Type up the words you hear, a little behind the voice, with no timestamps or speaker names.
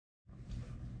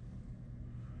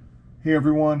Hey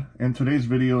everyone, and today's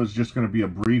video is just going to be a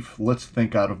brief let's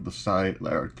think out of the side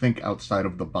or think outside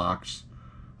of the box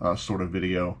sort of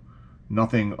video.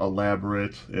 Nothing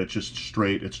elaborate, it's just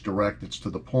straight, it's direct, it's to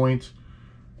the point.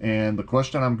 And the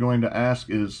question I'm going to ask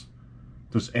is,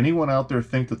 does anyone out there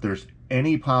think that there's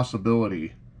any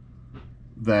possibility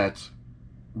that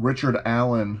Richard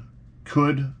Allen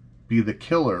could be the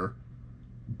killer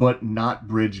but not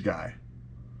Bridge Guy?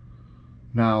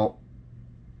 Now,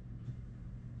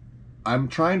 I'm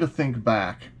trying to think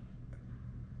back,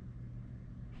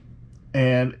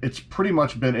 and it's pretty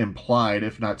much been implied,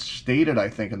 if not stated, I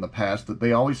think, in the past, that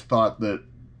they always thought that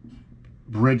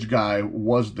Bridge Guy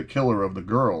was the killer of the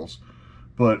girls.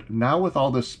 But now with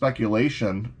all this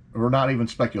speculation, or not even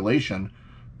speculation,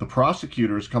 the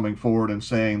prosecutors coming forward and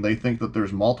saying they think that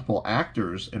there's multiple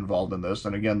actors involved in this,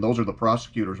 and again, those are the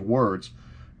prosecutor's words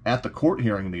at the court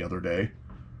hearing the other day.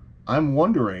 I'm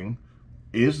wondering,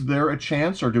 is there a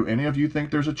chance, or do any of you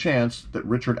think there's a chance that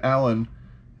Richard Allen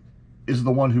is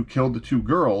the one who killed the two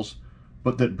girls,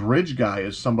 but that Bridge Guy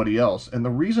is somebody else? And the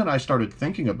reason I started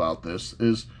thinking about this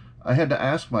is I had to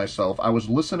ask myself, I was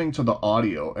listening to the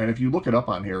audio, and if you look it up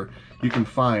on here, you can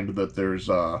find that there's,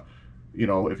 you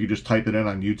know, if you just type it in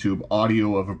on YouTube,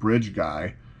 audio of a Bridge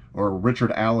Guy, or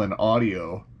Richard Allen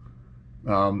audio,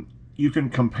 you can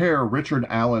compare Richard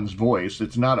Allen's voice.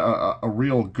 It's not a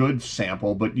real good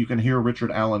sample, but you can hear Richard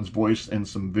Allen's voice in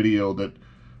some video that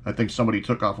I think somebody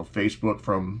took off of Facebook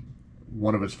from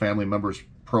one of his family members'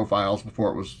 profiles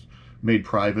before it was made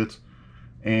private.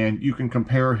 And you can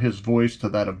compare his voice to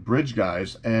that of Bridge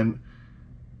Guy's. And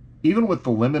even with the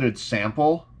limited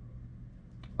sample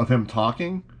of him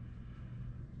talking,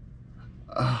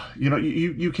 you know,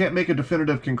 you can't make a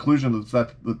definitive conclusion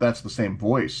that that's the same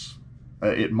voice.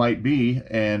 It might be,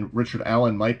 and Richard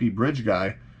Allen might be Bridge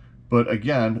Guy, but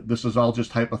again, this is all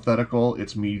just hypothetical.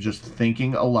 It's me just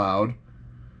thinking aloud.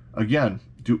 Again,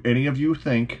 do any of you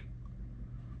think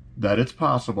that it's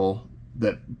possible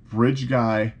that Bridge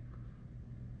Guy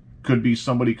could be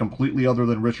somebody completely other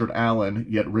than Richard Allen,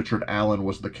 yet Richard Allen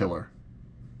was the killer?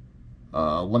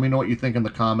 Let me know what you think in the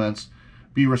comments.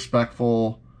 Be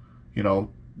respectful. You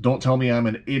know, don't tell me I'm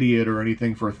an idiot or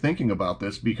anything for thinking about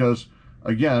this, because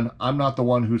again, I'm not the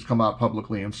one who's come out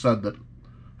publicly and said that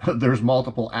there's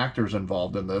multiple actors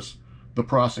involved in this. The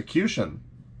prosecution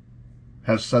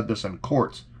has said this in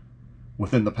court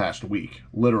within the past week,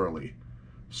 literally.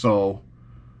 So,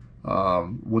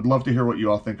 would love to hear what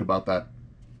you all think about that.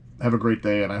 Have a great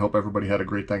day, and I hope everybody had a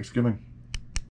great Thanksgiving.